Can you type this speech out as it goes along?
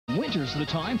Winter's the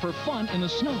time for fun in the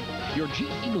snow. Your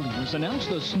Jeep Eagle dealers announce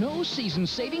the Snow Season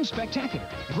Savings Spectacular.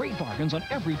 Great bargains on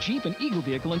every Jeep and Eagle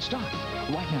vehicle in stock.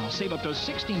 Right now, save up to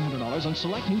 $1,600 on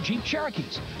select new Jeep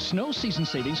Cherokees. Snow Season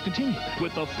savings continue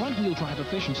with the front-wheel drive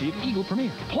efficiency of Eagle Premier.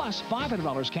 Plus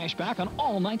 $500 cash back on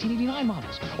all 1989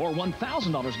 models. Or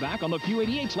 $1,000 back on the few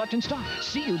 88s left in stock.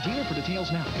 See your dealer for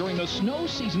details now during the Snow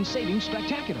Season Savings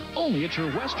Spectacular. Only at your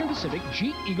Western Pacific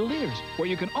Jeep Eagle dealers, where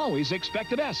you can always expect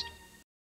the best.